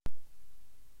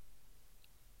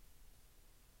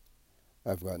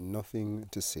I've got nothing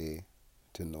to say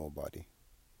to nobody,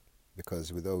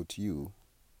 because without you,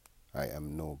 I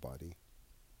am nobody.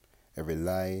 Every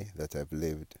lie that I've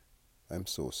lived, I'm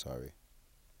so sorry,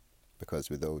 because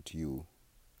without you,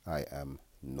 I am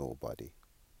nobody.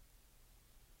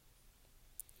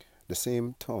 The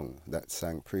same tongue that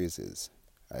sang praises,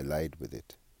 I lied with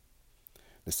it.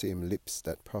 The same lips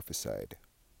that prophesied,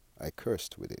 I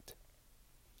cursed with it.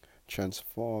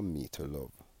 Transform me to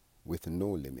love with no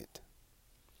limit,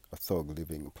 a thug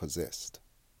living possessed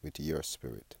with your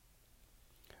spirit.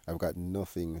 I've got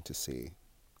nothing to say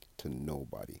to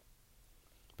nobody,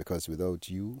 because without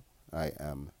you, I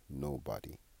am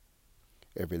nobody.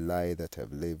 Every lie that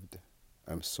I've lived,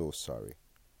 I'm so sorry,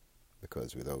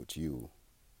 because without you,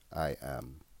 I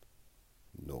am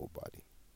nobody.